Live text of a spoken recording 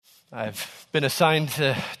I've been assigned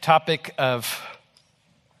the topic of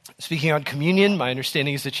speaking on communion. My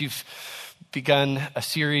understanding is that you've begun a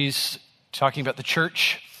series talking about the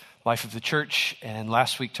church, life of the church, and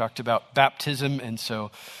last week talked about baptism. And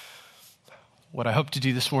so what I hope to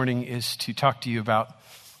do this morning is to talk to you about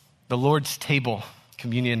the Lord's table,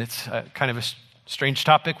 communion. It's kind of a strange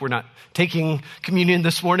topic. We're not taking communion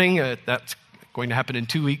this morning. That's going to happen in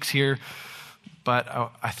 2 weeks here. But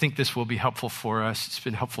I think this will be helpful for us. It's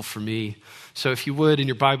been helpful for me. So if you would, in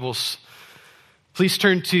your Bibles, please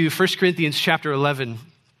turn to 1 Corinthians chapter 11.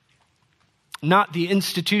 Not the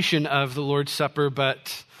institution of the Lord's Supper,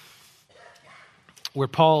 but where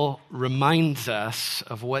Paul reminds us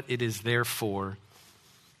of what it is there for.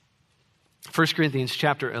 1 Corinthians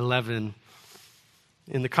chapter 11,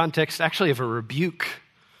 in the context actually of a rebuke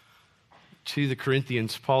to the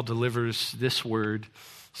Corinthians, Paul delivers this word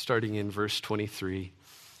starting in verse 23.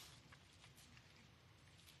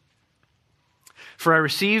 For I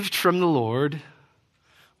received from the Lord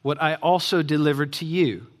what I also delivered to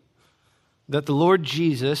you, that the Lord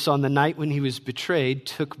Jesus, on the night when he was betrayed,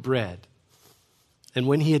 took bread. And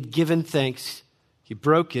when he had given thanks, he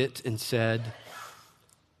broke it and said,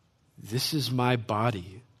 "This is my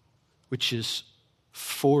body, which is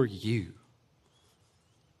for you.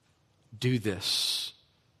 Do this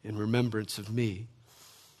in remembrance of me."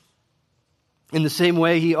 In the same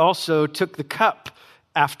way, he also took the cup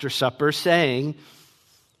after supper, saying,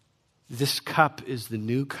 "This cup is the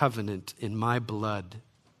new covenant in my blood.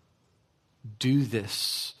 Do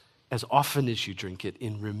this as often as you drink it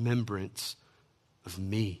in remembrance of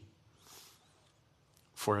me.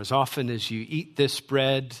 For as often as you eat this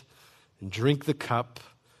bread and drink the cup,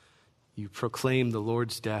 you proclaim the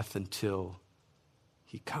Lord's death until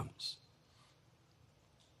he comes."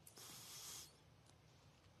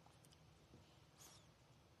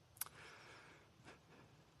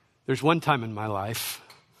 There's one time in my life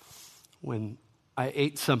when I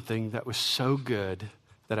ate something that was so good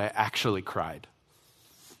that I actually cried.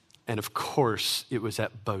 And of course, it was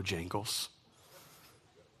at Bojangles.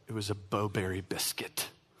 It was a Bo-Berry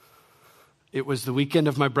biscuit. It was the weekend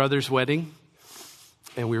of my brother's wedding,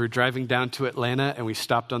 and we were driving down to Atlanta, and we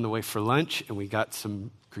stopped on the way for lunch, and we got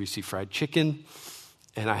some greasy fried chicken.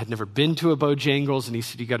 And I had never been to a Bojangles, and he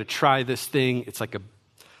said, "You got to try this thing. It's like a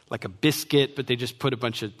biscuit, but they just put a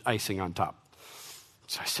bunch of icing on top."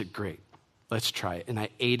 So I said, "Great, let's try it." And I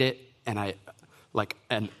ate it, and like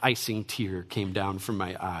an icing tear came down from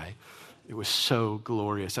my eye. It was so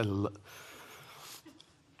glorious. And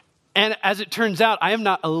as it turns out, I am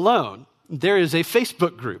not alone. There is a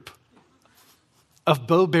Facebook group of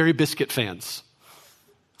Bo-Berry biscuit fans,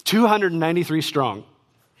 293 strong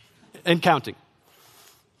and counting.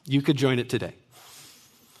 You could join it today.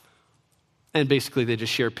 And basically, they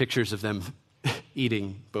just share pictures of them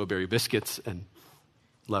eating Bo-Berry biscuits and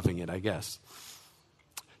loving it, I guess.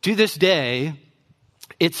 To this day,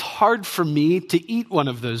 it's hard for me to eat one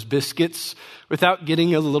of those biscuits without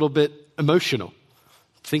getting a little bit emotional,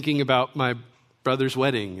 thinking about my brother's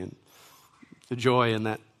wedding and the joy in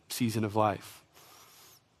that season of life.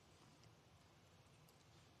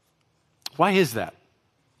 Why is that?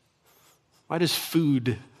 Why does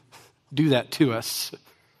food do that to us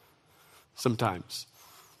sometimes?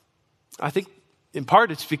 I think in part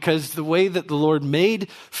it's because the way that the Lord made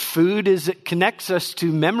food is it connects us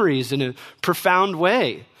to memories in a profound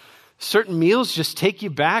way. Certain meals just take you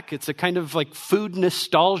back. It's a kind of like food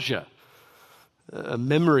nostalgia, a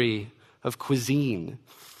memory of cuisine.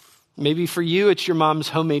 Maybe for you, it's your mom's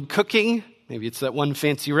homemade cooking. Maybe it's that one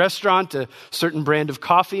fancy restaurant, a certain brand of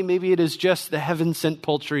coffee. Maybe it is just the heaven-sent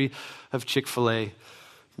poultry of Chick-fil-A.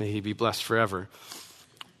 May he be blessed forever.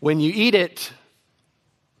 When you eat it,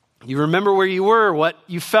 you remember where you were, what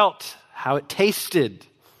you felt, how it tasted.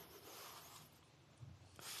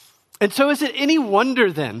 And so is it any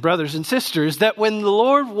wonder then, brothers and sisters, that when the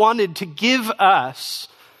Lord wanted to give us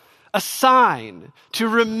a sign to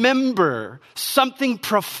remember something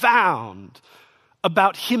profound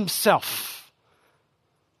about himself,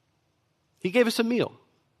 he gave us a meal.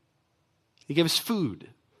 He gave us food.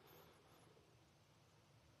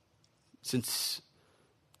 Since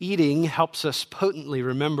eating helps us potently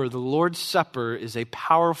remember the Lord's Supper is a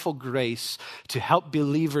powerful grace to help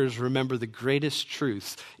believers remember the greatest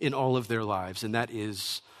truth in all of their lives, and that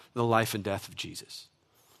is the life and death of Jesus.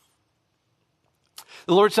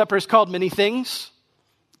 The Lord's Supper is called many things.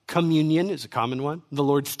 Communion is a common one. The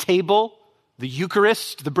Lord's table, the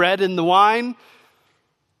Eucharist, the bread and the wine,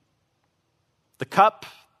 the cup,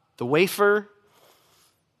 the wafer.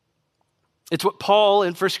 It's what Paul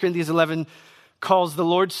in 1 Corinthians 11 calls the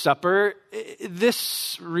Lord's Supper.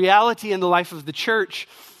 This reality in the life of the church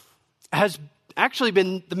has actually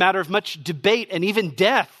been the matter of much debate and even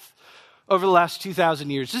death over the last 2,000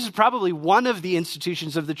 years. This is probably one of the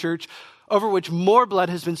institutions of the church over which more blood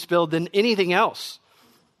has been spilled than anything else.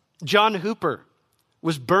 John Hooper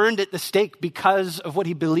was burned at the stake because of what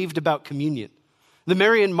he believed about communion. The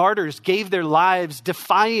Marian martyrs gave their lives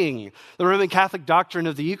defying the Roman Catholic doctrine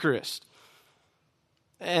of the Eucharist.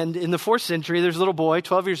 And in the 4th century, there's a little boy,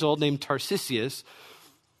 12 years old, named Tarcisius,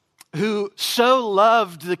 who so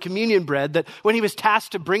loved the communion bread that when he was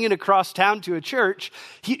tasked to bring it across town to a church,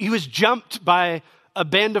 he was jumped by a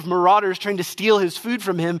band of marauders trying to steal his food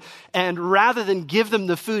from him. And rather than give them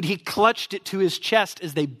the food, he clutched it to his chest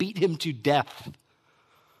as they beat him to death.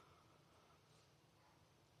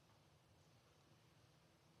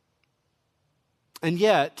 And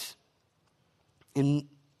yet, in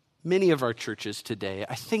many of our churches today,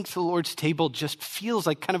 I think the Lord's table just feels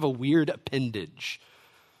like kind of a weird appendage.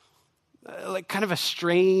 Like kind of a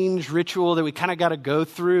strange ritual that we kind of got to go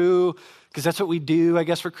through because that's what we do. I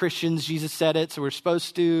guess we're Christians. Jesus said it, so we're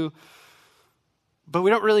supposed to. But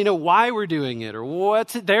we don't really know why we're doing it or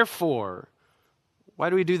what's it there for.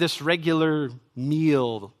 Why do we do this regular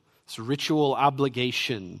meal, this ritual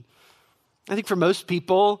obligation? I think for most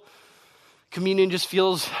people, communion just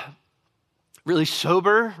feels really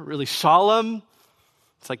sober, really solemn.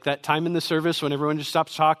 It's like that time in the service when everyone just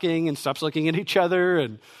stops talking and stops looking at each other,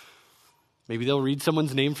 and maybe they'll read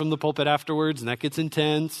someone's name from the pulpit afterwards, and that gets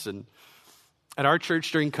intense. And at our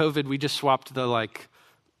church during COVID, we just swapped the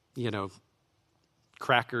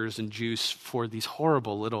crackers and juice for these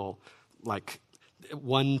horrible little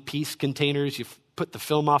one-piece containers. You put the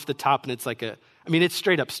film off the top, and it's it's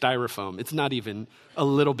straight up styrofoam. It's not even a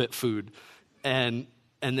little bit food. And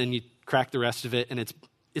then you crack the rest of it, and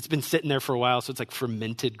it's been sitting there for a while, so it's like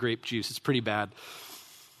fermented grape juice. It's pretty bad.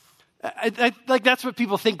 I that's what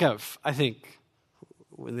people think of, I think,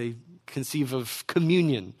 when they conceive of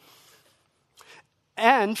communion.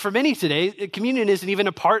 And for many today, communion isn't even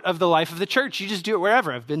a part of the life of the church. You just do it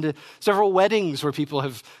wherever. I've been to several weddings where people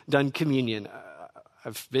have done communion.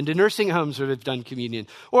 I've been to nursing homes where they've done communion.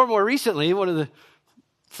 Or more recently, one of the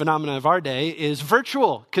phenomena of our day is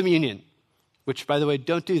virtual communion, which, by the way,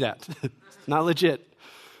 don't do that. Not legit.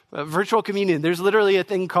 Virtual communion. There's literally a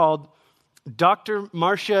thing called Dr.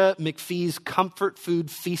 Marcia McPhee's Comfort Food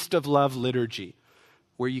Feast of Love Liturgy,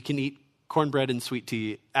 where you can eat cornbread and sweet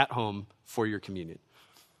tea at home for your communion.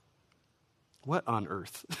 What on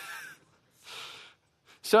earth?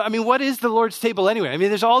 So, what is the Lord's table anyway?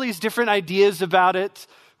 There's all these different ideas about it.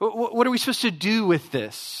 What are we supposed to do with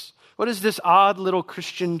this? What is this odd little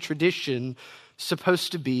Christian tradition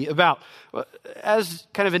supposed to be about? As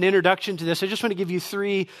kind of an introduction to this, I just want to give you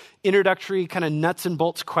 3 introductory kind of nuts and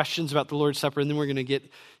bolts questions about the Lord's Supper, and then we're going to get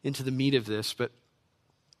into the meat of this. But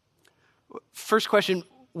first question,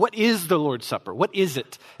 what is the Lord's Supper? What is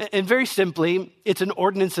it? And very simply, it's an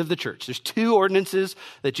ordinance of the church. There's 2 ordinances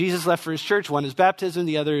that Jesus left for his church. One is baptism,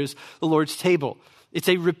 the other is the Lord's table. It's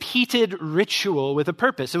a repeated ritual with a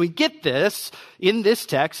purpose. And we get this in this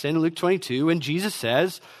text in Luke 22 when Jesus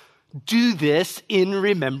says, "Do this in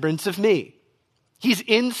remembrance of me." He's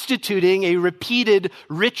instituting a repeated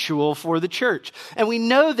ritual for the church. And we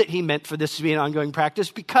know that he meant for this to be an ongoing practice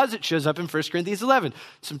because it shows up in 1 Corinthians 11.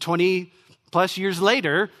 Some 20 plus years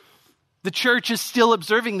later, the church is still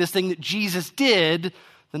observing this thing that Jesus did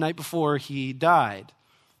the night before he died.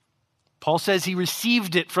 Paul says he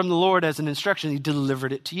received it from the Lord as an instruction. He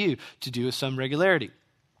delivered it to you to do with some regularity.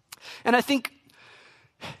 And I think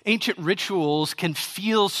ancient rituals can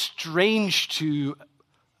feel strange to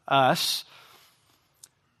us,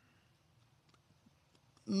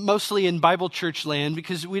 mostly in Bible church land,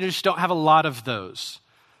 because we just don't have a lot of those.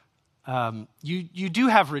 You do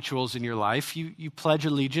have rituals in your life. You pledge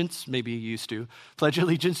allegiance, maybe you used to, pledge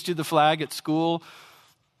allegiance to the flag at school,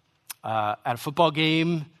 at a football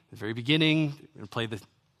game, at the very beginning, you're going to play the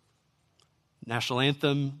national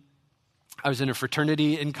anthem. I was in a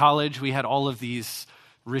fraternity in college. We had all of these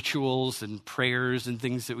rituals and prayers and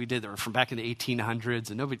things that we did that were from back in the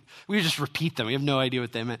 1800s, and we would just repeat them. We have no idea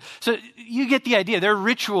what they meant. So you get the idea. There are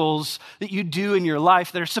rituals that you do in your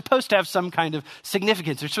life that are supposed to have some kind of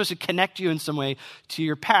significance. They're supposed to connect you in some way to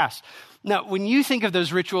your past. Now, when you think of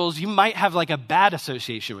those rituals, you might have a bad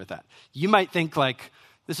association with that. You might think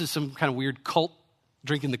this is some kind of weird cult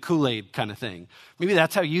drinking the Kool-Aid kind of thing. Maybe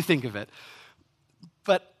that's how you think of it.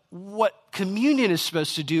 But what communion is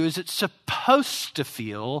supposed to do is it's supposed to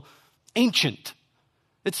feel ancient.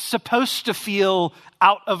 It's supposed to feel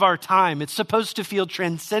out of our time. It's supposed to feel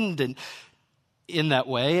transcendent in that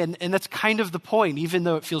way. And that's kind of the point, even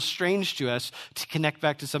though it feels strange to us to connect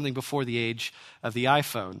back to something before the age of the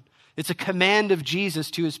iPhone. It's a command of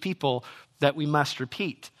Jesus to his people that we must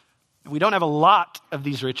repeat. We don't have a lot of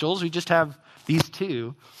these rituals. We just have these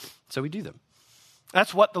two, so we do them.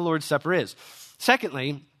 That's what the Lord's Supper is.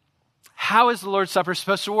 Secondly, how is the Lord's Supper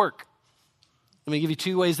supposed to work? Let me give you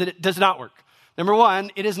two ways that it does not work. Number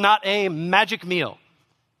one, it is not a magic meal.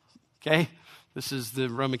 Okay? This is the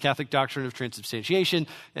Roman Catholic doctrine of transubstantiation.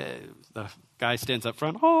 The guy stands up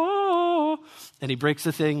front, oh, and he breaks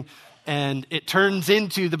the thing, and it turns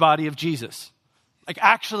into the body of Jesus. Like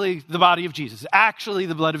actually the body of Jesus, actually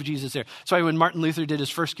the blood of Jesus there. That's why when Martin Luther did his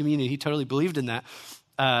first communion, he totally believed in that.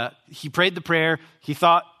 He prayed the prayer. He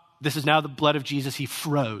thought, this is now the blood of Jesus. He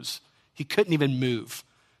froze. He couldn't even move.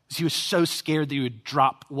 He was so scared that he would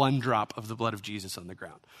drop one drop of the blood of Jesus on the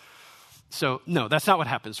ground. So no, that's not what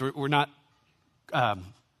happens. We're not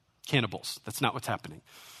cannibals. That's not what's happening.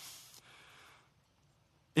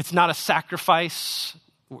 It's not a sacrifice.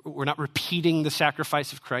 We're not repeating the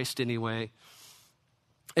sacrifice of Christ anyway.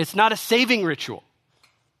 It's not a saving ritual.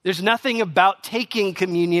 There's nothing about taking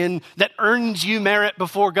communion that earns you merit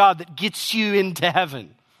before God, that gets you into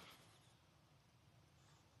heaven.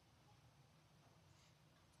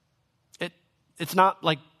 It's not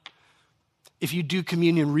like if you do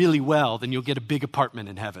communion really well, then you'll get a big apartment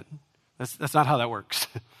in heaven. That's not how that works.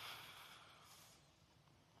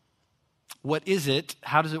 What is it?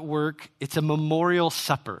 How does it work? It's a memorial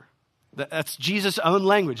supper. That's Jesus' own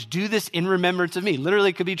language. Do this in remembrance of me. Literally,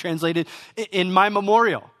 it could be translated in my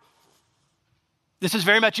memorial. This is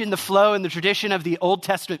very much in the flow and the tradition of the Old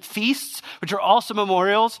Testament feasts, which are also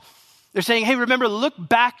memorials. They're saying, hey, remember, look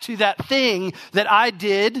back to that thing that I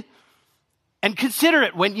did and consider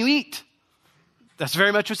it when you eat. That's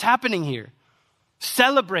very much what's happening here.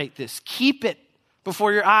 Celebrate this. Keep it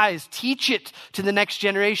before your eyes. Teach it to the next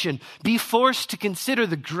generation. Be forced to consider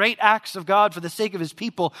the great acts of God for the sake of his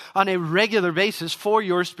people on a regular basis for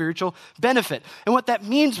your spiritual benefit. And what that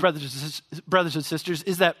means, brothers and sisters,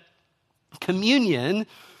 is that communion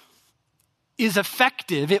is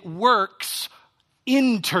effective. It works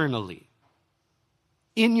internally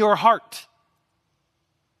in your heart.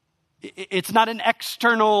 It's not an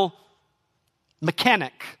external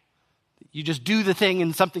mechanic. You just do the thing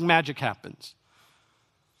and something magic happens.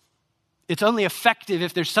 It's only effective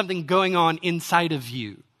if there's something going on inside of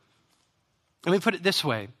you. Let me put it this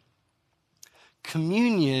way.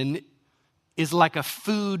 Communion is like a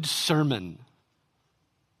food sermon.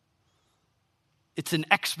 It's an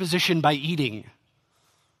exposition by eating.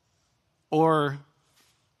 Or,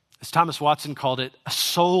 as Thomas Watson called it, a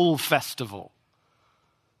soul festival.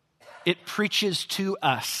 It preaches to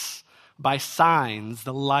us by signs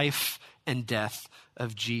the life and death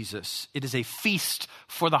of Jesus. It is a feast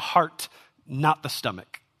for the heart, not the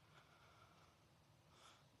stomach.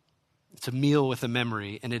 It's a meal with a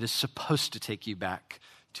memory, and it is supposed to take you back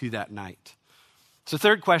to that night. So,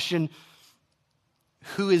 third question,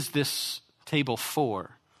 who is this table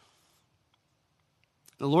for?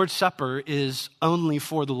 The Lord's Supper is only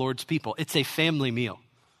for the Lord's people. It's a family meal.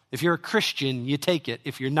 If you're a Christian, you take it.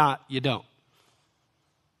 If you're not, you don't.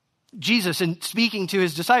 Jesus, in speaking to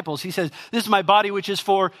his disciples, he says, this is my body which is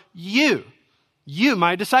for you,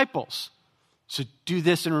 my disciples. So do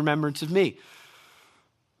this in remembrance of me.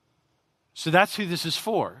 So that's who this is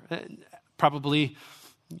for. Probably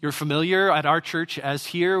you're familiar at our church as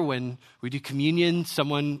here when we do communion,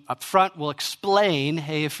 someone up front will explain,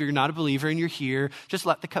 hey, if you're not a believer and you're here, just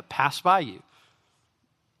let the cup pass by you.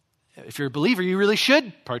 If you're a believer, you really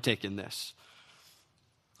should partake in this.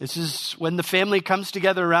 This is when the family comes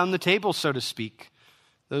together around the table, so to speak.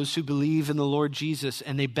 Those who believe in the Lord Jesus,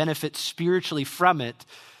 and they benefit spiritually from it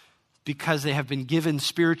because they have been given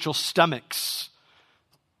spiritual stomachs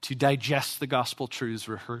to digest the gospel truths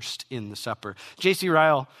rehearsed in the supper. J.C.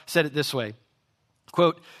 Ryle said it this way,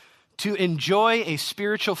 quote, to enjoy a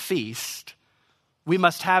spiritual feast, we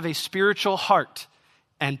must have a spiritual heart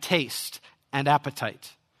and taste and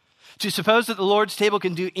appetite. To suppose that the Lord's table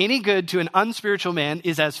can do any good to an unspiritual man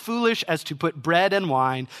is as foolish as to put bread and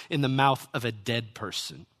wine in the mouth of a dead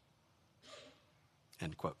person.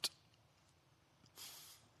 End quote.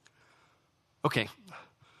 Okay.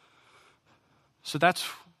 So that's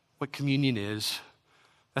what communion is.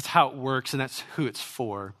 That's how it works, and that's who it's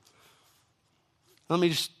for. Let me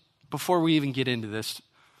just, before we even get into this,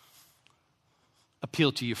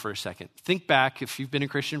 appeal to you for a second. Think back, if you've been a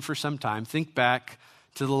Christian for some time, think back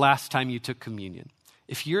to the last time you took communion.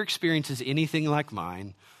 If your experience is anything like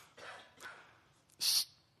mine,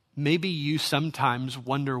 maybe you sometimes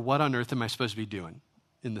wonder, what on earth am I supposed to be doing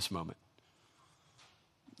in this moment?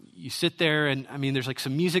 You sit there and, there's like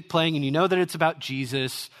some music playing and you know that it's about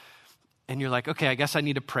Jesus and you're like, okay, I guess I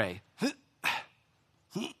need to pray.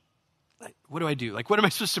 what do I do? Like, what am I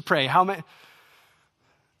supposed to pray?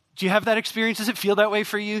 Do you have that experience? Does it feel that way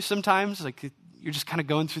for you sometimes? Like you're just kind of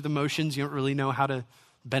going through the motions. You don't really know how to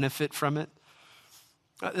benefit from it.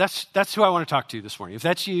 That's who I want to talk to this morning. If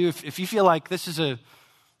that's you, if you feel like this is a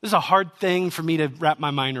hard thing for me to wrap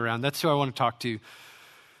my mind around, that's who I want to talk to.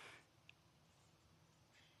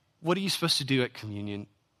 What are you supposed to do at communion?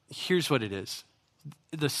 Here's what it is.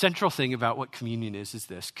 The central thing about what communion is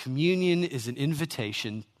this. Communion is an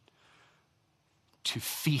invitation to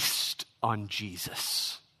feast on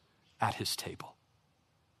Jesus at his table.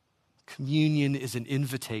 Communion is an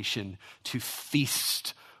invitation to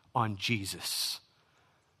feast on Jesus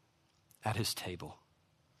at his table.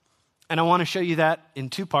 And I want to show you that in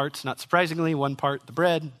two parts, not surprisingly. One part, the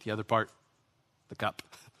bread, the other part, the cup.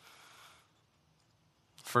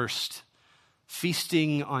 First,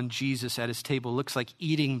 feasting on Jesus at his table looks like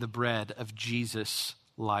eating the bread of Jesus'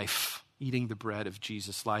 life. Eating the bread of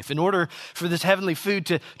Jesus' life. In order for this heavenly food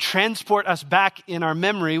to transport us back in our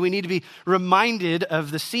memory, we need to be reminded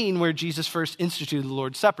of the scene where Jesus first instituted the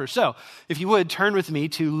Lord's Supper. So, if you would, turn with me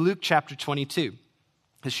to Luke chapter 22.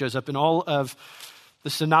 This shows up in all of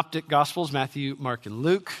the synoptic gospels, Matthew, Mark, and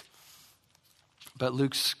Luke. But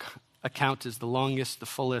Luke's account is the longest, the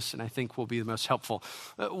fullest, and I think will be the most helpful.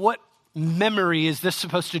 What memory is this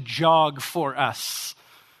supposed to jog for us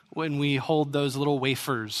when we hold those little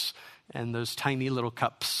wafers and those tiny little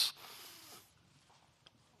cups?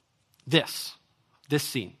 This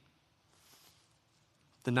scene.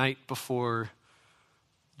 The night before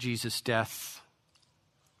Jesus' death.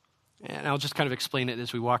 And I'll just kind of explain it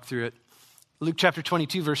as we walk through it. Luke chapter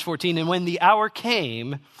 22, verse 14. And when the hour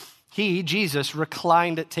came, he, Jesus,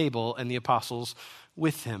 reclined at table and the apostles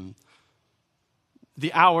with him.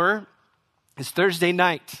 The hour is Thursday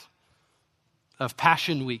night of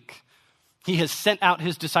Passion Week. He has sent out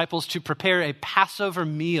his disciples to prepare a Passover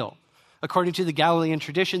meal. According to the Galilean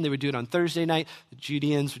tradition, they would do it on Thursday night. The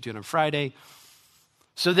Judeans would do it on Friday.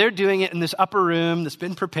 So they're doing it in this upper room that's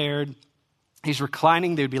been prepared. He's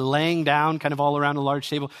reclining. They would be laying down kind of all around a large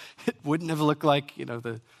table. It wouldn't have looked like,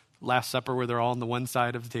 the Last Supper where they're all on the one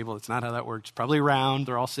side of the table. It's not how that works. Probably round.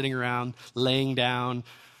 They're all sitting around, laying down.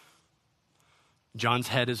 John's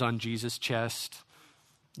head is on Jesus' chest.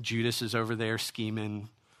 Judas is over there scheming.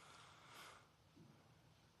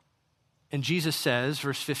 And Jesus says,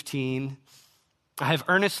 verse 15, I have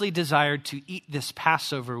earnestly desired to eat this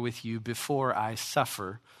Passover with you before I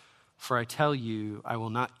suffer. For I tell you, I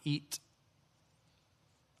will not eat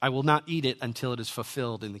it until it is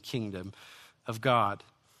fulfilled in the kingdom of God.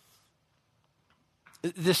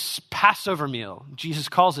 This Passover meal, Jesus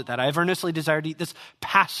calls it that. I have earnestly desired to eat this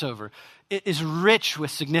Passover. It is rich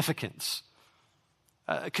with significance.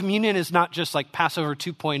 Communion is not just like Passover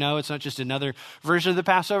 2.0. It's not just another version of the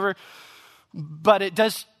Passover. But it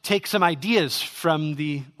does take some ideas from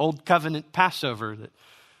the Old Covenant Passover that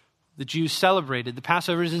the Jews celebrated. The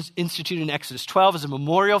Passover is instituted in Exodus 12 as a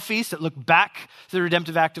memorial feast that looked back to the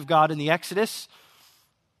redemptive act of God in the Exodus.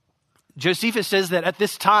 Josephus says that at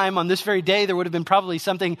this time, on this very day, there would have been probably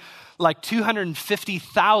something like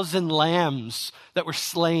 250,000 lambs that were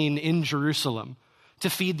slain in Jerusalem to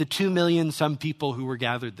feed the 2 million some people who were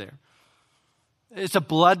gathered there. It's a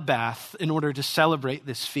bloodbath in order to celebrate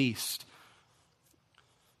this feast.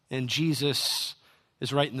 And Jesus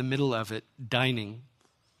is right in the middle of it, dining.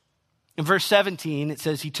 In verse 17, it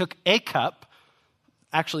says he took a cup,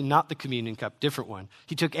 actually not the communion cup, different one.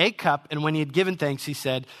 He took a cup, and when he had given thanks, he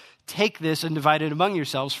said, take this and divide it among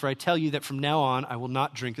yourselves, for I tell you that from now on I will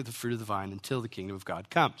not drink of the fruit of the vine until the kingdom of God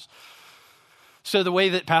comes. So the way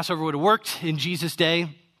that Passover would have worked in Jesus' day,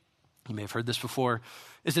 you may have heard this before,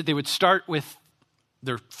 is that they would start with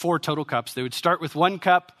their 4 total cups. They would start with 1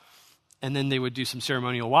 cup, and then they would do some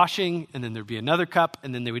ceremonial washing, and then there'd be another cup,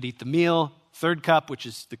 and then they would eat the meal, 3rd cup, which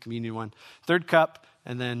is the communion one, 3rd cup,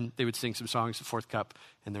 and then they would sing some songs, the 4th cup,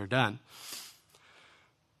 and they're done.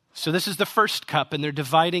 So this is the 1st cup, and they're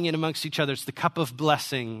dividing it amongst each other. It's the cup of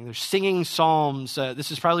blessing. They're singing psalms.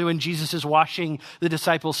 This is probably when Jesus is washing the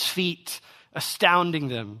disciples' feet, astounding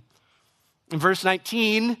them. In verse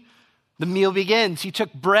 19, the meal begins. He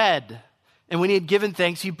took bread, and when he had given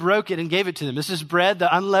thanks, he broke it and gave it to them. This is bread,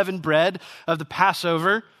 the unleavened bread of the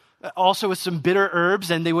Passover, also with some bitter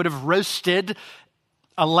herbs, and they would have roasted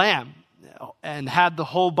a lamb and had the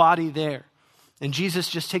whole body there. And Jesus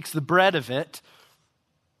just takes the bread of it,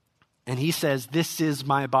 and he says, this is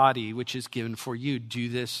my body, which is given for you. Do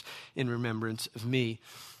this in remembrance of me.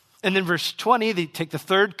 And then verse 20, they take the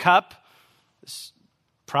 3rd cup,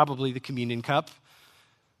 probably the communion cup,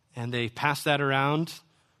 and they pass that around.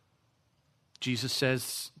 Jesus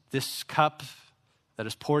says, this cup that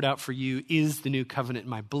is poured out for you is the new covenant in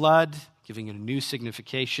my blood. giving it a new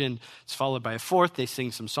signification. It's followed by a fourth. They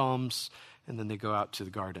sing some psalms, and then they go out to the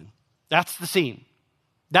garden. That's the scene.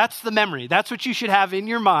 That's the memory. That's what you should have in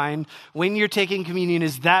your mind when you're taking communion,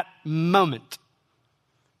 is that moment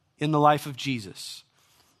in the life of Jesus.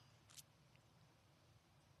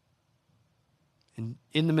 And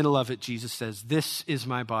in the middle of it, Jesus says, "This is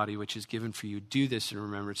my body, which is given for you. Do this in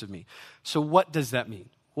remembrance of me." So what does that mean?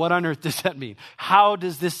 What on earth does that mean? How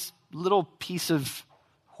does this little piece of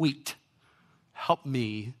wheat help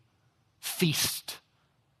me feast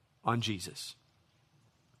on Jesus?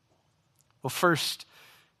 Well, first,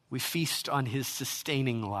 we feast on his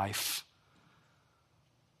sustaining life.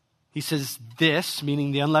 He says, "This,"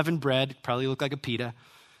 meaning the unleavened bread, probably look like a pita,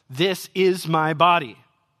 "this is my body."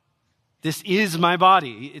 This is my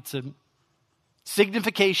body. It's a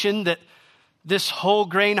signification that this whole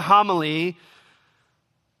grain homily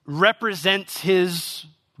represents his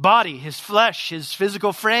body, his flesh, his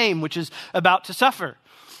physical frame, which is about to suffer.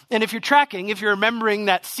 And if you're tracking, if you're remembering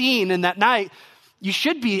that scene and that night, you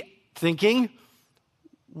should be thinking,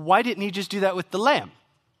 why didn't he just do that with the lamb?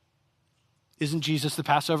 Isn't Jesus the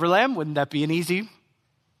Passover lamb? Wouldn't that be an easy?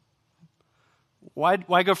 Why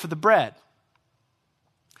go for the bread?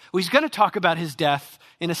 Well, he's going to talk about his death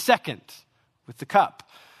in a second with the cup.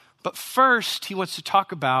 But first, he wants to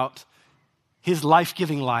talk about his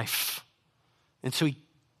life-giving life. And so he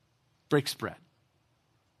breaks bread.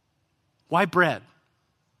 Why bread?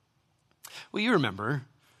 Well, you remember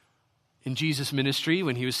in Jesus' ministry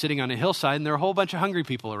when he was sitting on a hillside and there were a whole bunch of hungry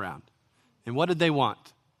people around. And what did they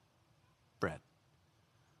want? Bread.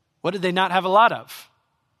 What did they not have a lot of?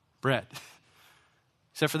 Bread.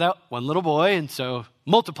 Except for that one little boy, and so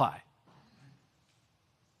multiply.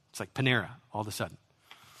 It's like Panera all of a sudden.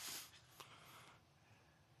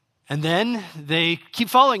 And then they keep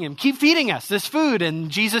following him, keep feeding us this food.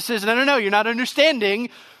 And Jesus says, no, you're not understanding.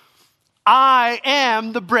 I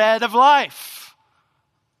am the bread of life.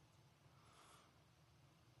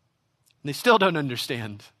 And they still don't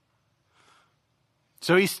understand.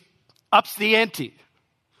 So he ups the ante.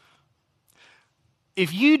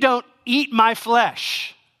 If you don't eat my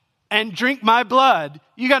flesh and drink my blood,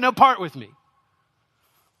 you got no part with me.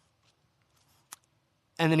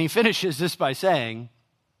 And then he finishes this by saying,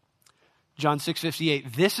 John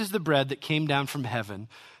 6:58, "This is the bread that came down from heaven,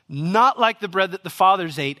 not like the bread that the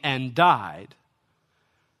fathers ate and died.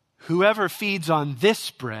 Whoever feeds on this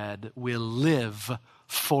bread will live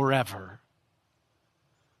forever."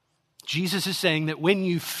 Jesus is saying that when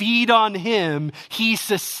you feed on him, he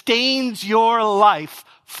sustains your life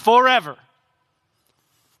forever.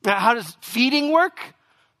 Now, how does feeding work?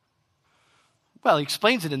 Well, he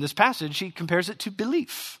explains it in this passage. He compares it to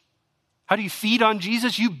belief. How do you feed on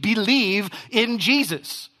Jesus? You believe in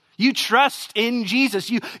Jesus. You trust in Jesus.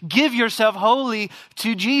 You give yourself wholly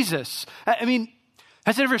to Jesus. I mean,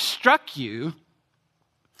 has it ever struck you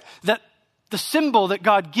that the symbol that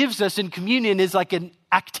God gives us in communion is like an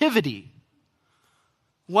activity?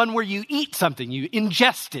 One where you eat something, you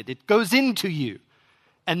ingest it, it goes into you.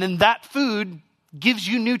 And then that food gives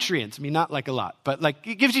you nutrients. I mean, not like a lot, but like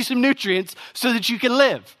it gives you some nutrients so that you can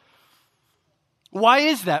live. Why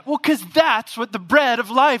is that? Well, because that's what the bread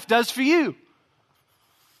of life does for you.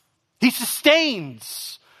 He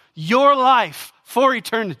sustains your life for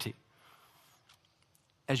eternity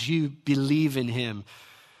as you believe in him.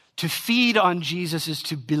 To feed on Jesus is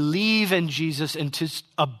to believe in Jesus and to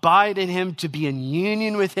abide in him, to be in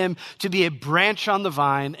union with him, to be a branch on the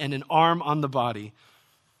vine and an arm on the body.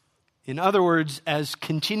 In other words, as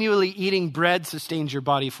continually eating bread sustains your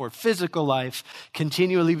body for physical life,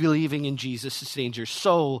 continually believing in Jesus sustains your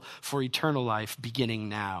soul for eternal life beginning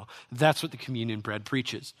now. That's what the communion bread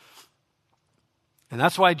preaches. And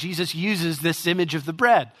that's why Jesus uses this image of the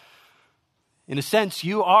bread. In a sense,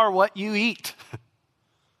 you are what you eat.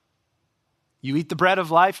 You eat the bread of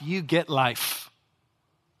life, you get life.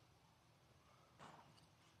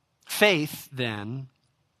 Faith, then,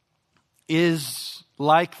 is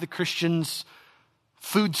like the Christian's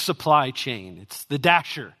food supply chain. It's the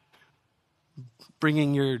dasher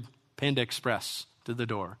bringing your Panda Express to the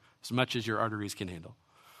door as much as your arteries can handle.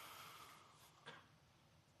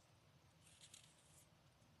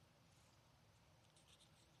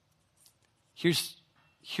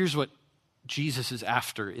 Here's what Jesus is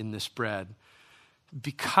after in this bread.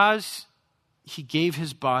 Because he gave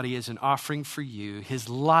his body as an offering for you, his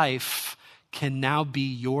life can now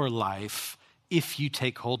be your life if you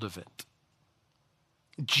take hold of it.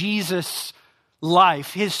 Jesus'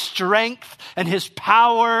 life, his strength and his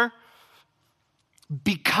power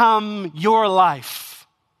become your life.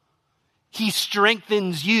 He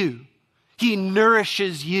strengthens you. He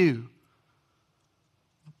nourishes you.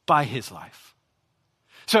 by his life.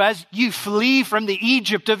 So as you flee from the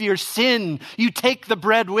Egypt of your sin, you take the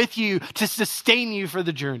bread with you to sustain you for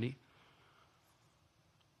the journey.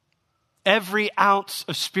 Every ounce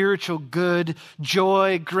of spiritual good,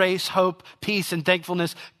 joy, grace, hope, peace, and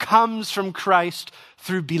thankfulness comes from Christ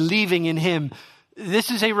through believing in him.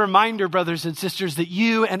 This is a reminder, brothers and sisters, that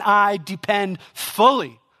you and I depend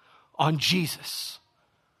fully on Jesus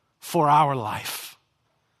for our life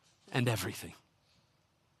and everything.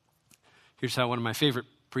 Here's how one of my favorite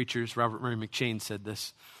preachers, Robert Murray McCheyne, said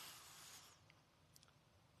this.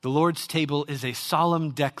 The Lord's table is a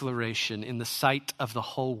solemn declaration in the sight of the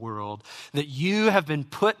whole world that you have been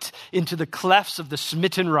put into the clefts of the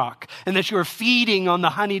smitten rock and that you are feeding on the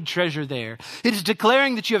honeyed treasure there. It is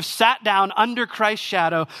declaring that you have sat down under Christ's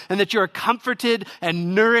shadow and that you are comforted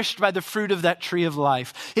and nourished by the fruit of that tree of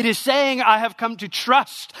life. It is saying, I have come to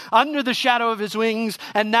trust under the shadow of his wings,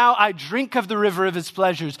 and now I drink of the river of his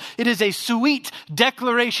pleasures. It is a sweet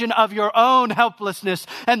declaration of your own helplessness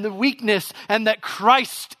and the weakness, and that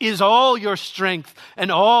Christ is all your strength and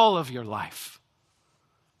all of your life.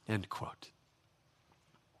 End quote.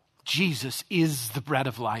 Jesus is the bread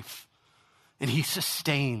of life, and he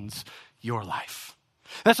sustains your life.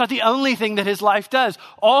 That's not the only thing that his life does.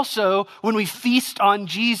 Also, when we feast on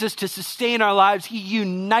Jesus to sustain our lives, he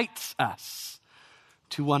unites us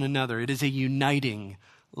to one another. It is a uniting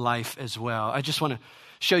life as well. I just want to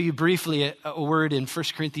show you briefly a word in 1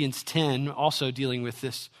 Corinthians 10, also dealing with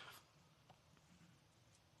this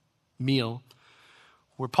meal,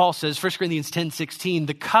 where Paul says, 1 Corinthians 10:16,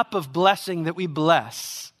 the cup of blessing that we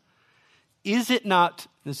bless, is it not,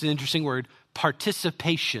 this is an interesting word,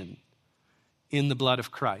 participation in the blood of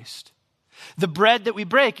Christ? The bread that we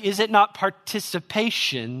break, is it not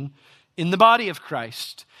participation in the body of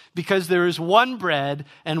Christ? Because there is one bread,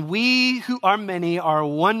 and we who are many are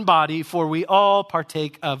one body, for we all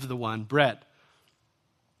partake of the one bread.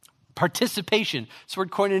 Participation, it's the word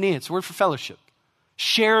koinonia, it's the word for fellowship.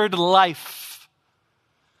 Shared life.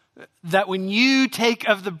 That when you take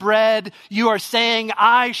of the bread, you are saying,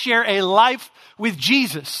 I share a life with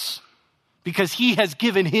Jesus because he has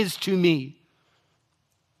given his to me.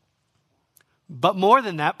 But more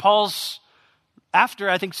than that, Paul's after,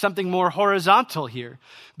 I think, something more horizontal here.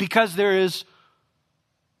 Because there is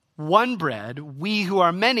one bread, we who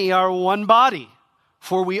are many are one body.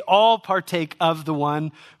 For we all partake of the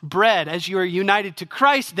one bread. As you are united to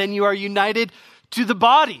Christ, then you are united to the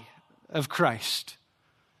body of Christ.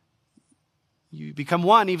 You become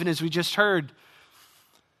one, even as we just heard.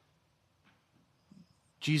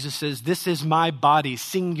 Jesus says, this is my body,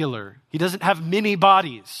 singular. He doesn't have many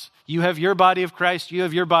bodies. You have your body of Christ, you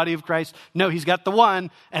have your body of Christ. No, he's got the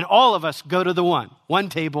one, and all of us go to the one. One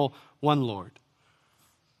table, one Lord.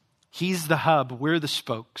 He's the hub, we're the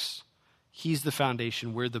spokes. He's the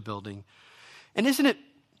foundation, we're the building. And isn't it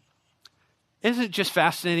just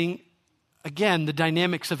fascinating? Again, the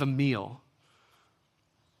dynamics of a meal.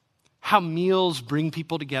 How meals bring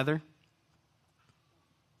people together.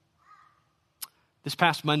 This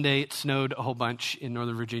past Monday, it snowed a whole bunch in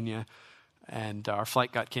Northern Virginia, and our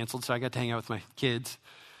flight got canceled, so I got to hang out with my kids.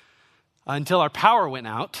 Until our power went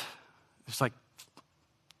out. There's like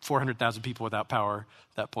 400,000 people without power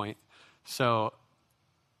at that point. So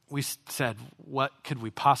we said, what could we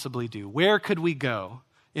possibly do? Where could we go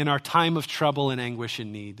in our time of trouble and anguish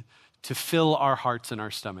and need to fill our hearts and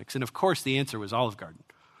our stomachs? And of course, the answer was Olive Garden.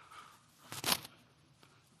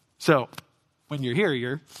 So when you're here,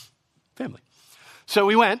 you're family. So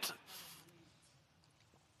we went,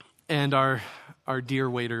 and our dear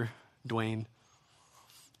waiter, Dwayne,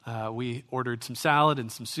 we ordered some salad and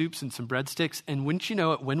some soups and some breadsticks, and wouldn't you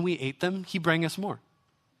know it, when we ate them, he brought us more.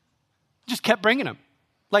 Just kept bringing them.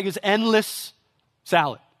 Like it was endless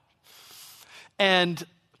salad. And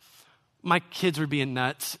my kids were being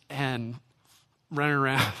nuts and running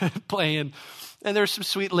around playing. And there were some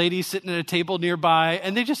sweet ladies sitting at a table nearby,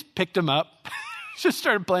 and they just picked them up, just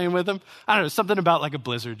started playing with them. I don't know, something about like a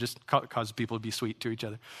blizzard just caused people to be sweet to each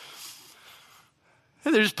other.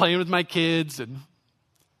 And they're just playing with my kids, and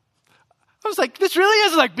I was like, this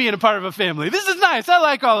really is like being a part of a family. This is nice. I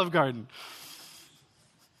like Olive Garden.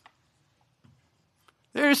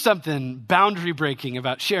 There's something boundary breaking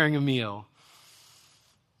about sharing a meal.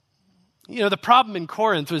 You know, the problem in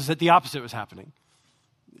Corinth was that the opposite was happening.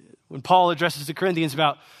 When Paul addresses the Corinthians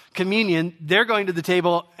about communion, they're going to the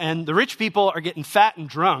table and the rich people are getting fat and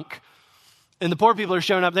drunk, and the poor people are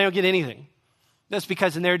showing up, they don't get anything. That's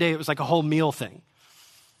because in their day it was like a whole meal thing.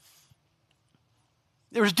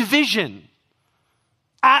 There was division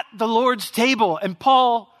at the Lord's table, and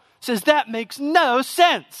Paul says that makes no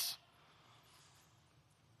sense.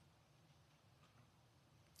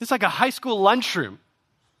 It's like a high school lunchroom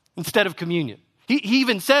instead of communion. He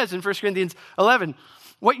even says in 1 Corinthians 11,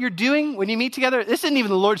 what you're doing when you meet together, this isn't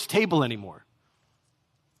even the Lord's table anymore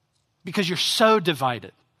because you're so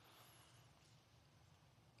divided.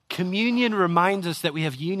 Communion reminds us that we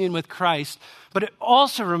have union with Christ, but it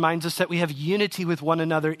also reminds us that we have unity with one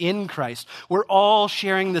another in Christ. We're all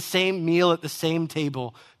sharing the same meal at the same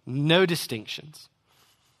table, no distinctions.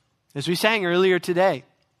 As we sang earlier today,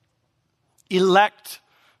 elect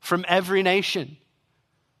from every nation,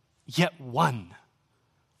 yet one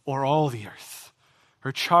o'er all the earth.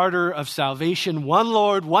 Her charter of salvation, one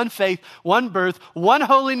Lord, one faith, one birth, one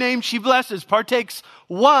holy name she blesses, partakes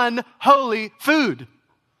one holy food.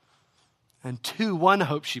 And to one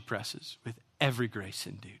hope she presses with every grace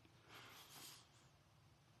endued.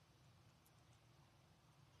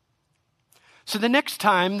 So the next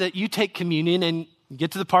time that you take communion and get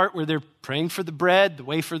to the part where they're praying for the bread, the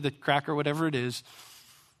wafer, the cracker, whatever it is,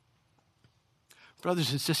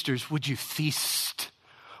 brothers and sisters, would you feast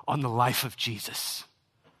on the life of Jesus?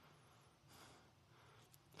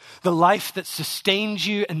 The life that sustains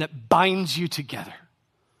you and that binds you together.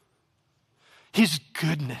 His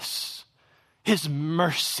goodness, His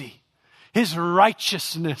mercy, His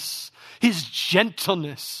righteousness, His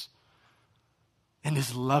gentleness, and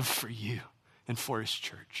His love for you and for His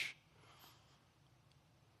church.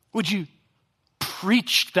 Would you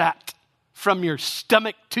preach that from your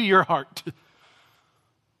stomach to your heart?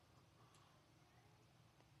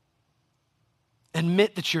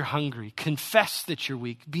 Admit that you're hungry. Confess that you're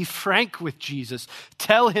weak. Be frank with Jesus.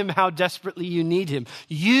 Tell Him how desperately you need Him.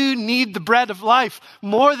 You need the bread of life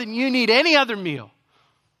more than you need any other meal.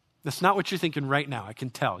 That's not what you're thinking right now. I can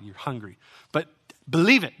tell you're hungry. But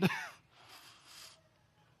believe it.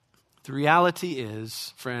 The reality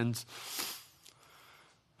is, friends,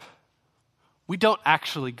 we don't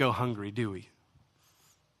actually go hungry, do we?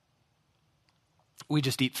 We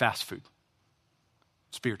just eat fast food,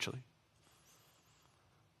 spiritually.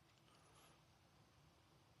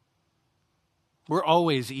 We're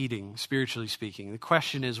always eating, spiritually speaking. The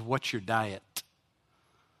question is, what's your diet?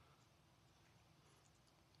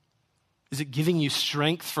 Is it giving you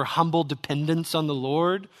strength for humble dependence on the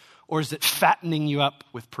Lord, or is it fattening you up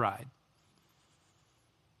with pride?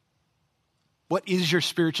 What is your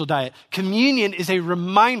spiritual diet? Communion is a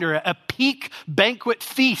reminder, a peak banquet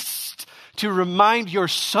feast to remind your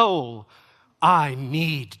soul, I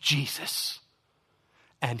need Jesus,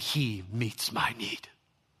 and He meets my need.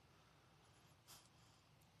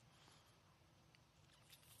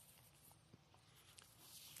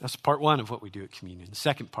 That's part one of what we do at communion. The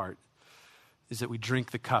second part is that we drink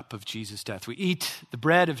the cup of Jesus' death. We eat the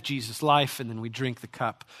bread of Jesus' life, and then we drink the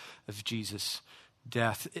cup of Jesus'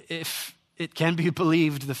 death. If it can be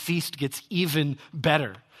believed, the feast gets even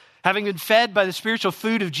better. Having been fed by the spiritual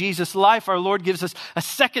food of Jesus' life, our Lord gives us a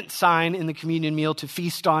second sign in the communion meal to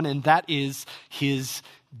feast on, and that is His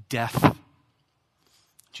death.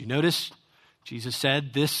 Did you notice? Jesus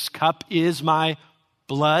said, this cup is my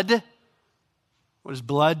blood. What does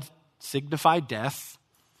blood signify? Death.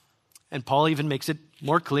 And Paul even makes it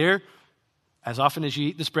more clear. As often as you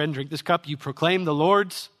eat this bread and drink this cup, you proclaim the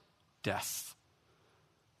Lord's death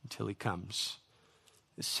until He comes.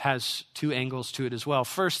 This has two angles to it as well.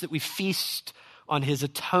 First, that we feast on His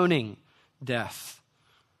atoning death.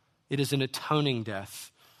 It is an atoning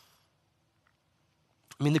death.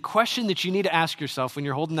 I mean, the question that you need to ask yourself when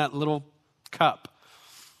you're holding that little cup,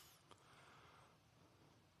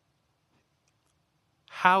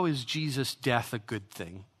 how is Jesus' death a good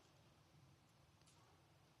thing?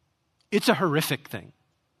 It's a horrific thing,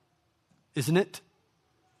 isn't it?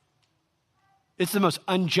 It's the most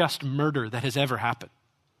unjust murder that has ever happened.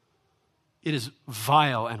 It is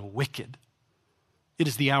vile and wicked. It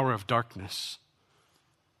is the hour of darkness.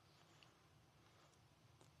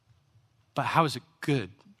 But how is it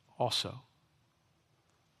good also?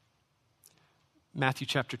 Matthew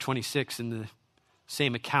chapter 26, in the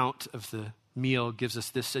same account of the meal, gives us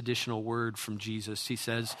this additional word from Jesus. He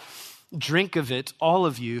says, drink of it, all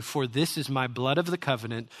of you, for this is my blood of the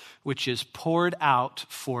covenant, which is poured out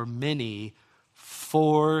for many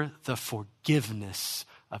for the forgiveness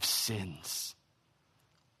of sins.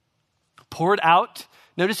 Poured out.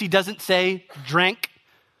 Notice he doesn't say drank.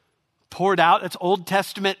 Poured out. That's Old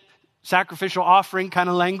Testament sacrificial offering kind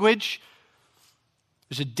of language.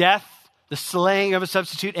 There's a death, the slaying of a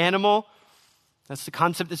substitute animal. That's the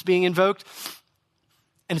concept that's being invoked.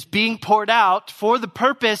 And it's being poured out for the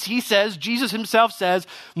purpose, he says, Jesus himself says,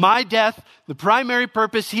 my death, the primary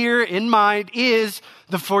purpose here in mind is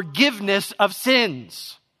the forgiveness of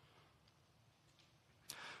sins.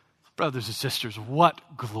 Brothers and sisters, what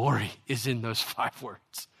glory is in those 5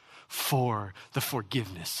 words? for the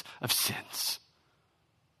forgiveness of sins.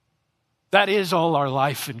 That is all our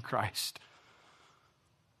life in Christ.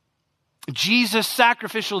 Jesus'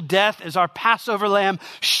 sacrificial death as our Passover lamb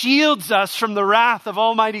shields us from the wrath of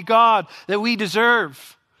Almighty God that we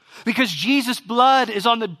deserve. Because Jesus' blood is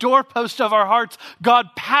on the doorpost of our hearts, God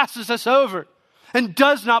passes us over and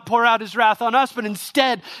does not pour out his wrath on us, but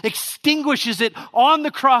instead extinguishes it on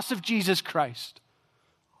the cross of Jesus Christ,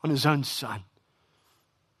 on his own Son.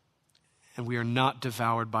 And we are not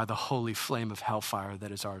devoured by the holy flame of hellfire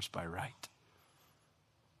that is ours by right.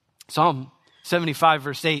 Psalm 75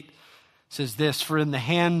 verse 8 says this, "For in the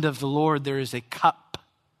hand of the Lord there is a cup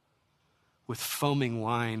with foaming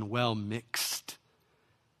wine well mixed,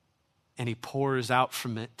 and he pours out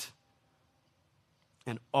from it,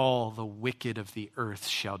 and all the wicked of the earth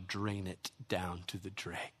shall drain it down to the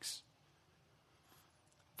dregs."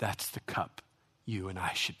 That's the cup you and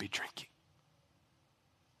I should be drinking.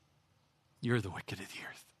 You're the wicked of the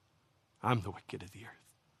earth. I'm the wicked of the earth.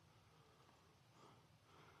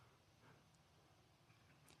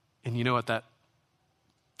 And you know what that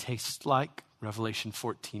tastes like? Revelation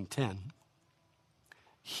 14:10.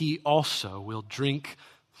 He also will drink,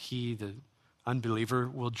 he, the unbeliever,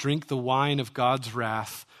 will drink the wine of God's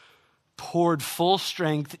wrath, poured full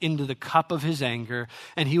strength into the cup of his anger,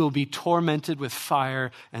 and he will be tormented with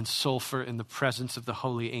fire and sulfur in the presence of the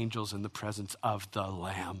holy angels, in the presence of the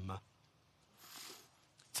Lamb.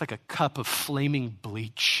 It's like a cup of flaming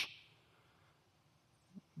bleach,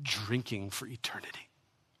 drinking for eternity.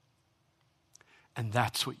 And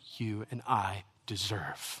that's what you and I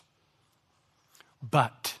deserve.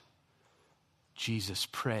 But Jesus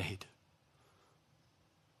prayed,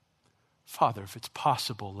 "Father, if it's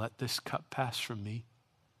possible, let this cup pass from me.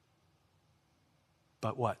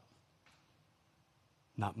 But what?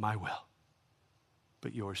 Not my will,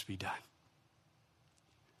 but yours be done."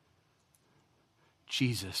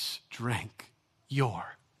 Jesus drank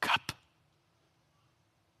your cup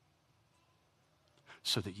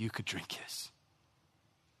so that you could drink his.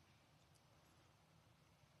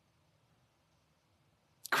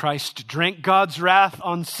 Christ drank God's wrath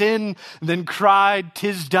on sin, then cried,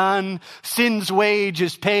 "'Tis done. Sin's wage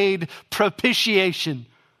is paid. Propitiation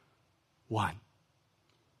won."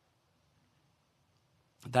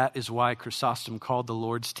 That is why Chrysostom called the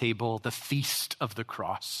Lord's table the feast of the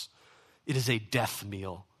cross. It is a death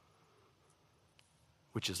meal,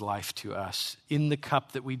 which is life to us. In the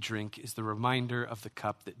cup that we drink is the reminder of the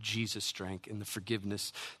cup that Jesus drank and the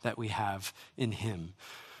forgiveness that we have in him.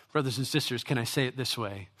 Brothers and sisters, can I say it this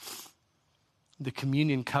way? The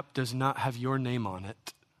communion cup does not have your name on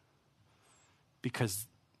it because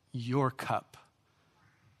your cup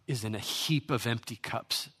is in a heap of empty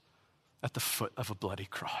cups at the foot of a bloody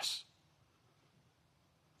cross.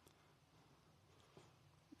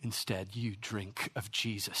 Instead, you drink of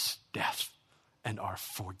Jesus' death and are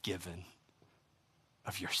forgiven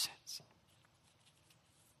of your sins.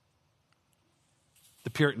 The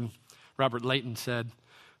Puritan Robert Leighton said,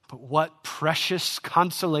 "But what precious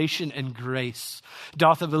consolation and grace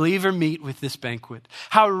doth a believer meet with this banquet.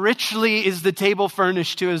 How richly is the table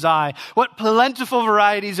furnished to his eye. What plentiful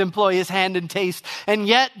varieties employ his hand and taste. And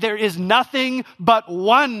yet there is nothing but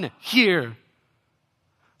one here.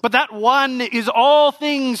 But that one is all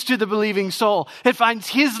things to the believing soul. It finds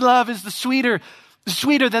his love is the sweeter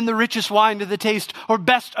than the richest wine to the taste, or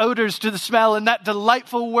best odors to the smell. And that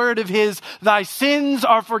delightful word of his, 'Thy sins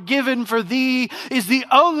are forgiven for thee,' is the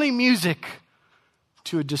only music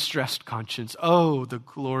to a distressed conscience. Oh, the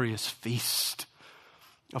glorious feast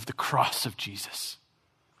of the cross of Jesus,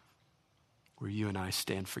 where you and I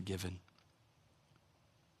stand forgiven.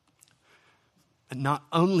 And not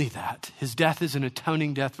only that, his death is an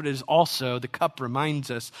atoning death, but it is also, the cup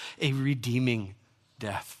reminds us, a redeeming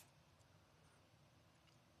death.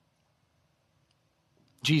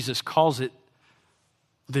 Jesus calls it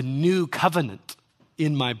the new covenant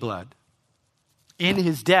in my blood. In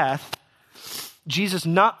his death, Jesus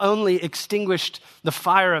not only extinguished the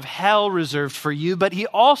fire of hell reserved for you, but he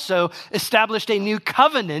also established a new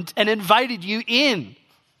covenant and invited you in.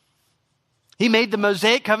 He made the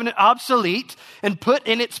Mosaic covenant obsolete and put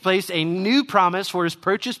in its place a new promise for his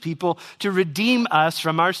purchased people to redeem us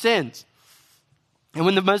from our sins. And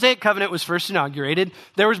when the Mosaic covenant was first inaugurated,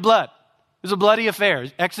 there was blood. It was a bloody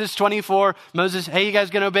affair. Exodus 24, Moses, "Hey, you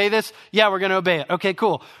guys going to obey this?" "Yeah, we're going to obey it." "Okay,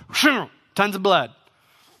 cool." Tons of blood.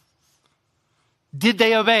 Did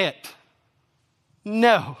they obey it?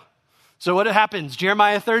 No. So what happens?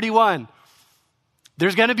 Jeremiah 31.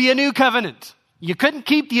 There's going to be a new covenant. You couldn't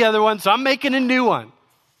keep the other one, so I'm making a new one.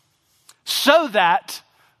 So that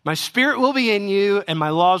my spirit will be in you and my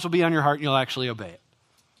laws will be on your heart and you'll actually obey it.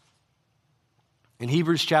 And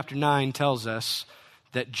Hebrews chapter 9 tells us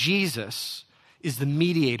that Jesus is the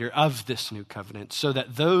mediator of this new covenant, so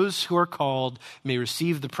that those who are called may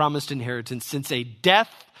receive the promised inheritance, since a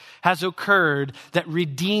death has occurred that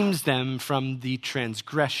redeems them from the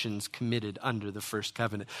transgressions committed under the first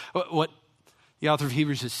covenant. What the author of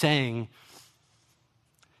Hebrews is saying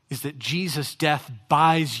is that Jesus' death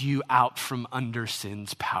buys you out from under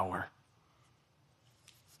sin's power.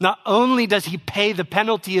 Not only does he pay the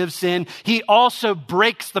penalty of sin, he also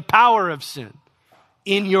breaks the power of sin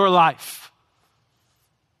in your life.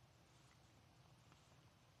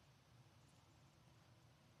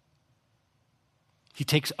 He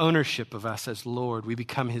takes ownership of us as Lord. We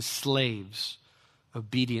become his slaves,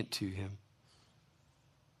 obedient to him.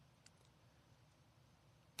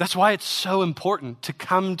 That's why it's so important to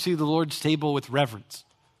come to the Lord's table with reverence,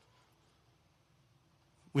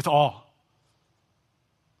 with awe.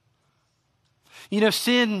 You know,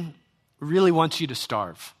 sin really wants you to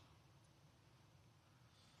starve.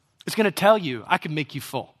 It's going to tell you, I can make you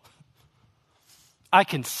full. I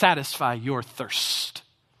can satisfy your thirst.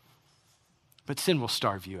 But sin will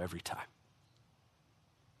starve you every time.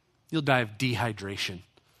 You'll die of dehydration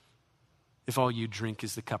if all you drink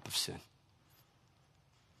is the cup of sin.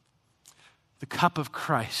 The cup of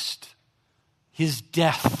Christ, his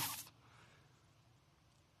death,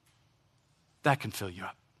 that can fill you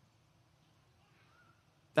up.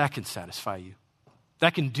 That can satisfy you.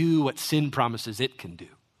 That can do what sin promises it can do.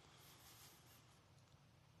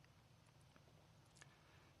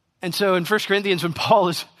 And so in 1 Corinthians, when Paul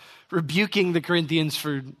is rebuking the Corinthians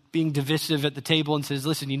for being divisive at the table and says,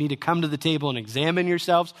 listen, you need to come to the table and examine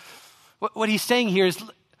yourselves. What he's saying here is,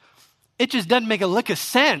 it just doesn't make a lick of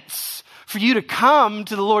sense for you to come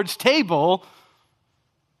to the Lord's table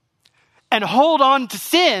and hold on to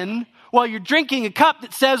sin while you're drinking a cup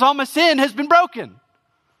that says all my sin has been broken.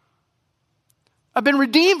 I've been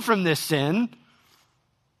redeemed from this sin,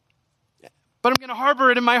 but I'm going to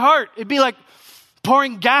harbor it in my heart. It'd be like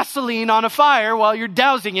pouring gasoline on a fire while you're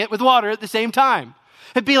dousing it with water at the same time.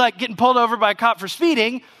 It'd be like getting pulled over by a cop for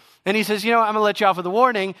speeding, and he says, I'm going to let you off with a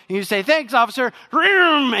warning. And you say, thanks, officer,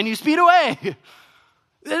 and you speed away.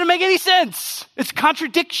 It doesn't make any sense. It's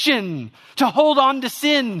contradiction to hold on to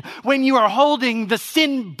sin when you are holding the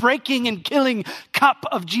sin-breaking and killing cup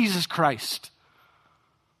of Jesus Christ.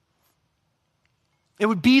 It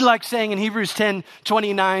would be like saying in Hebrews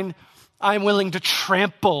 10:29, I'm willing to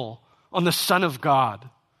trample on the Son of God,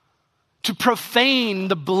 to profane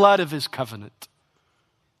the blood of his covenant.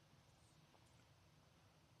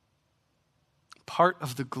 Part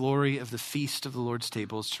of the glory of the feast of the Lord's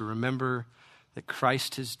table is to remember that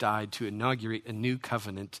Christ has died to inaugurate a new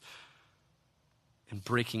covenant and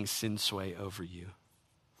breaking sin sway over you.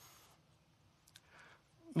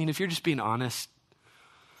 I mean, if you're just being honest,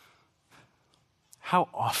 how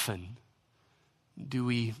often do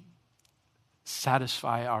we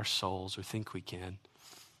satisfy our souls, or think we can,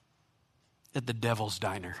 at the devil's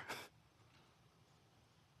diner?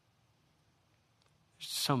 There's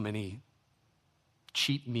so many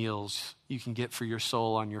cheap meals you can get for your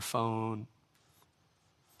soul on your phone.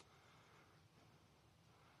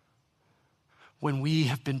 When we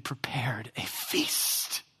have been prepared a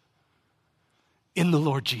feast in the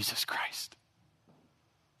Lord Jesus Christ.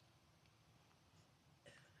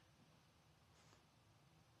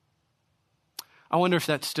 I wonder if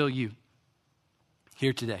that's still you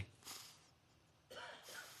here today.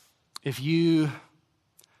 If you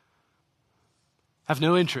have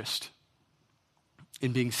no interest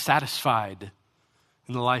in being satisfied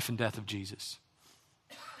in the life and death of Jesus.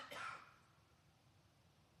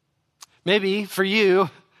 Maybe for you,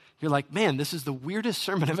 you're like, man, this is the weirdest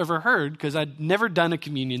sermon I've ever heard because I'd never done a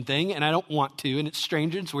communion thing and I don't want to, and it's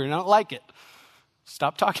strange and it's weird and I don't like it.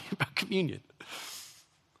 Stop talking about communion.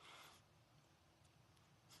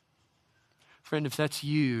 Friend, if that's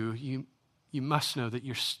you, you must know that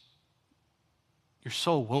your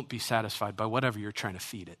soul won't be satisfied by whatever you're trying to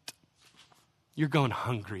feed it. You're going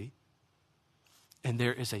hungry, and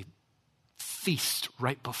there is a feast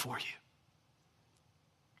right before you.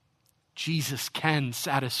 Jesus can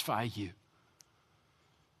satisfy you.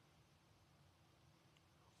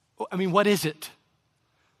 I mean, what is it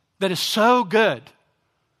that is so good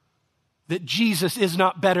that Jesus is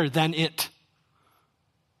not better than it?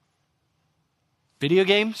 Video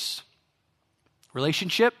games?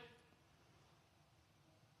 Relationship?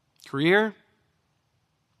 Career?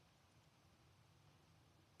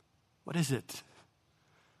 What is it?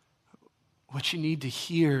 What you need to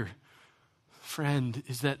hear, friend,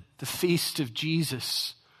 is that the feast of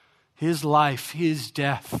Jesus, his life, his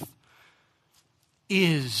death,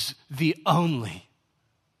 is the only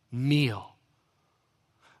meal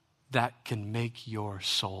that can make your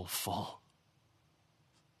soul full.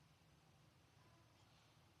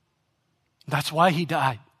 That's why he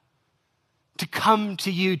died. To come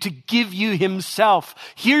to you, to give you himself.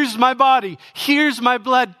 Here's my body. Here's my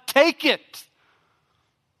blood. Take it.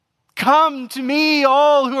 Come to me,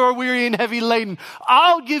 all who are weary and heavy laden.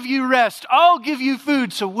 I'll give you rest. I'll give you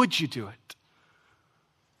food. So would you do it?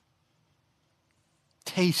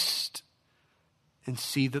 Taste and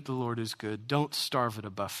see that the Lord is good. Don't starve at a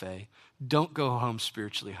buffet. Don't go home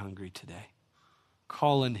spiritually hungry today.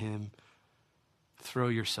 Call on him. Throw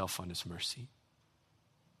yourself on his mercy.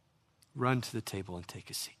 Run to the table and take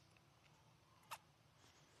a seat.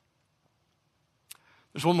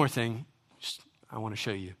 There's one more thing I want to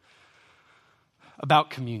show you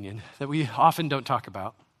about communion that we often don't talk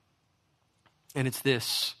about. And it's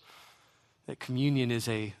this, that communion is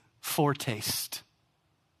a foretaste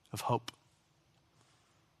of hope.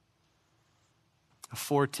 A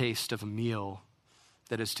foretaste of a meal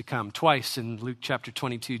that is to come. Twice in Luke chapter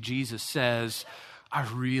 22, Jesus says, I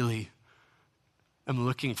really am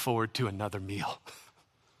looking forward to another meal.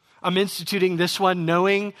 I'm instituting this one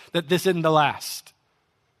knowing that this isn't the last.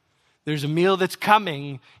 There's a meal that's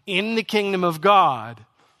coming in the kingdom of God,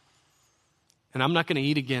 and I'm not going to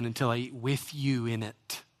eat again until I eat with you in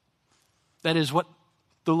it. That is what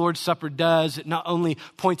the Lord's Supper does. It not only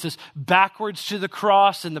points us backwards to the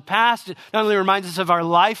cross in the past, it not only reminds us of our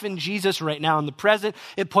life in Jesus right now in the present,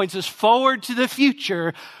 it points us forward to the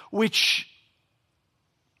future, which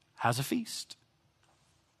has a feast.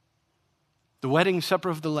 The wedding supper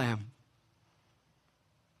of the Lamb.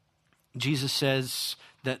 Jesus says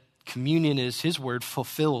that communion is, his word,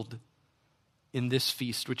 fulfilled in this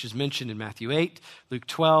feast, which is mentioned in Matthew 8, Luke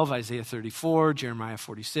 12, Isaiah 34, Jeremiah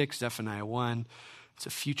 46, Zephaniah 1. It's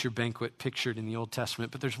a future banquet pictured in the Old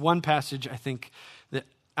Testament. But there's one passage, I think, that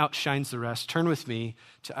outshines the rest. Turn with me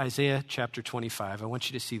to Isaiah chapter 25. I want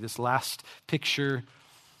you to see this last picture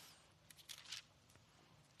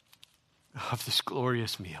of this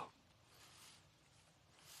glorious meal.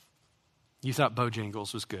 You thought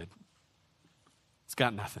Bojangles was good. It's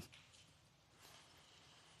got nothing.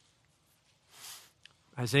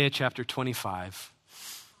 Isaiah chapter 25,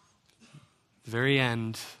 the very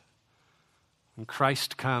end, when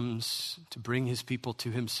Christ comes to bring his people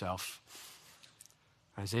to himself.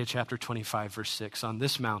 Isaiah chapter 25, verse 6, on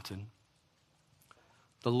this mountain,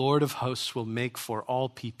 the Lord of hosts will make for all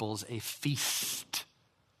peoples a feast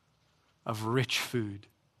of rich food,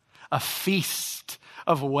 a feast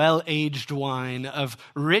of well-aged wine, of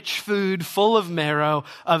rich food full of marrow,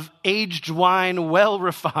 of aged wine well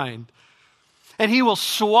refined. And he will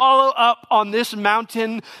swallow up on this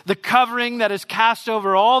mountain the covering that is cast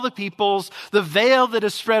over all the peoples, the veil that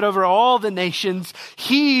is spread over all the nations.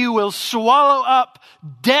 He will swallow up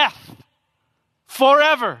death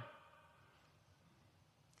forever.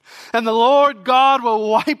 And the Lord God will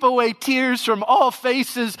wipe away tears from all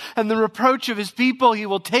faces, and the reproach of his people he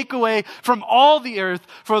will take away from all the earth,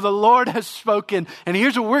 for the Lord has spoken. And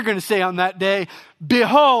here's what we're going to say on that day.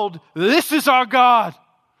 Behold, this is our God.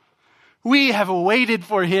 We have waited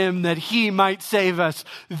for him that he might save us.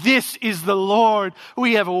 This is the Lord.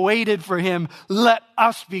 We have waited for him. Let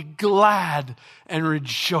us be glad and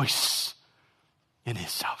rejoice in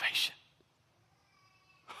his salvation.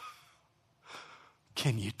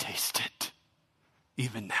 Can you taste it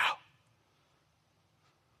even now?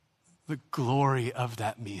 The glory of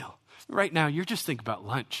that meal. Right now, you're just thinking about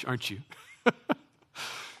lunch, aren't you?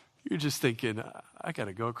 You're just thinking, I got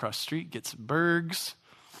to go across the street, get some burgers.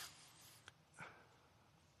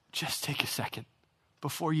 Just take a second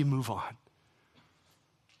before you move on.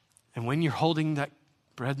 And when you're holding that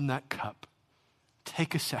bread and that cup,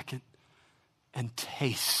 take a second and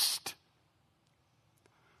taste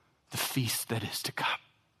the feast that is to come.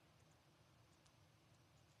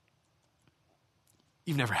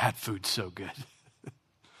 You've never had food so good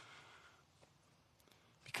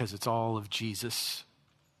because it's all of Jesus.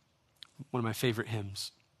 One of my favorite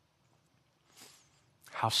hymns.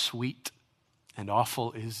 How sweet and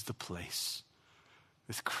awful is the place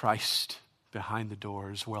with Christ behind the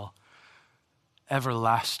doors, while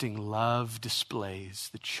everlasting love displays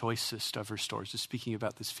the choicest of her stores. Is speaking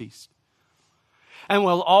about this feast. And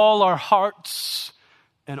while all our hearts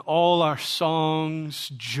and all our songs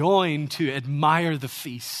join to admire the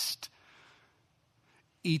feast,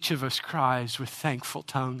 each of us cries with thankful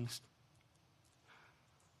tongues,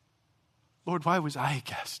 Lord, why was I a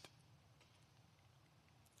guest?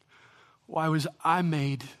 Why was I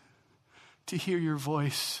made to hear your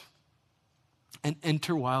voice and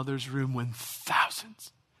enter while there's room when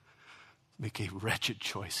thousands make a wretched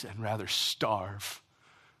choice and rather starve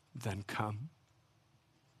than come?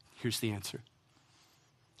 Here's the answer.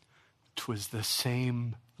 'Twas the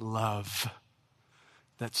same love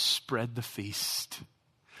that spread the feast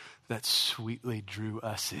that sweetly drew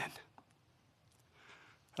us in.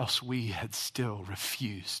 Else we had still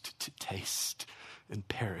refused to taste and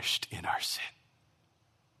perished in our sin.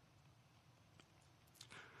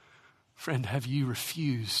 Friend, have you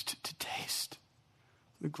refused to taste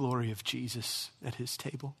the glory of Jesus at his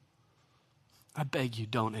table? I beg you,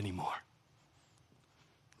 don't anymore.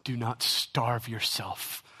 Do not starve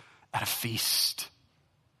yourself at a feast.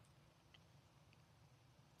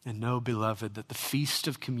 And know, beloved, that the feast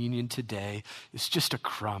of communion today is just a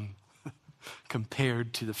crumb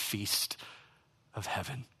compared to the feast of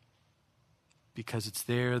heaven. Because it's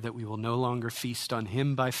there that we will no longer feast on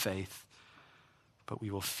him by faith, but we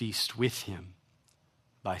will feast with him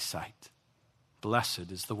by sight.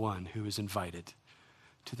 Blessed is the one who is invited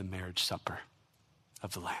to the marriage supper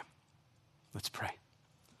of the Lamb. Let's pray.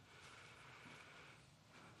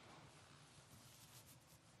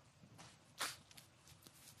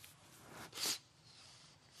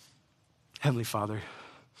 Heavenly Father,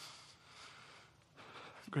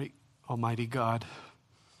 great Almighty God,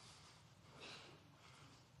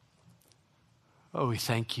 oh, we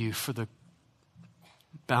thank you for the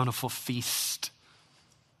bountiful feast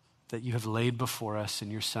that you have laid before us in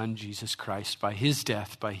your Son, Jesus Christ, by his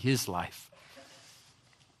death, by his life.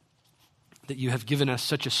 That you have given us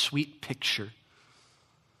such a sweet picture,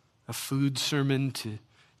 a food sermon to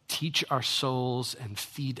teach our souls and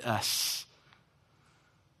feed us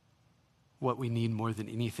what we need more than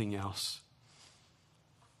anything else.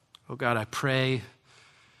 Oh God, I pray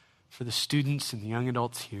for the students and the young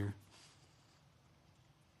adults here.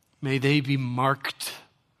 May they be marked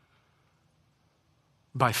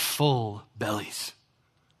by full bellies,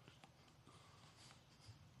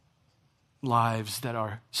 lives that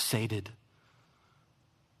are sated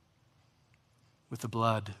with the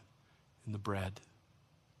blood and the bread.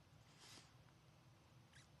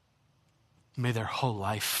 May their whole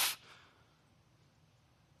life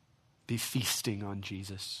be feasting on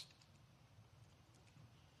Jesus.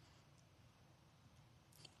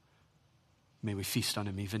 May we feast on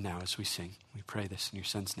him even now as we sing. We pray this in your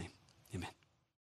Son's name. Amen.